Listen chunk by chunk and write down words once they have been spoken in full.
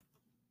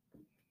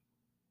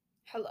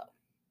Hello.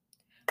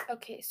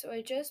 Okay, so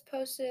I just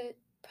posted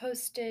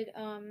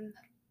the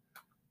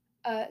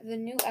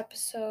new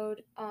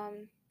episode a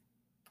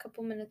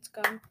couple minutes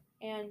ago,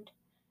 and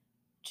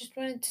just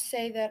wanted to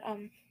say that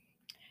I'm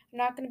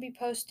not going to be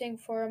posting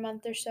for a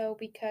month or so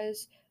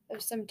because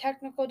of some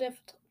technical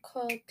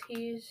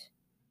difficulties.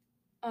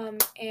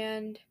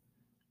 And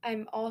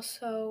I'm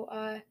also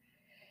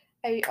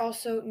I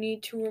also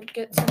need to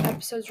get some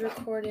episodes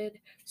recorded,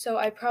 so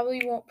I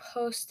probably won't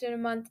post in a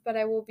month, but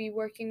I will be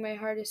working my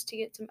hardest to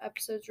get some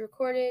episodes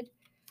recorded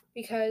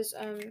because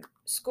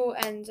school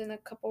ends in a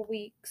couple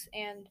weeks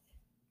and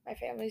my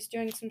family's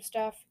doing some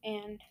stuff.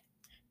 And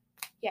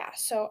yeah,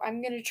 so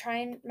I'm going to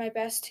try my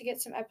best to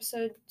get some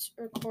episodes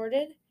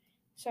recorded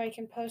so I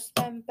can post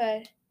them,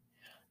 but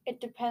it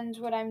depends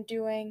what I'm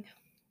doing.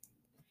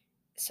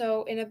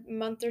 So in a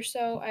month or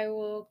so, I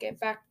will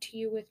get back to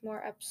you with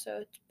more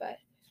episodes, but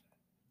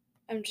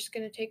I'm just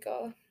going to take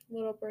a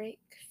little break.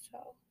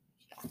 So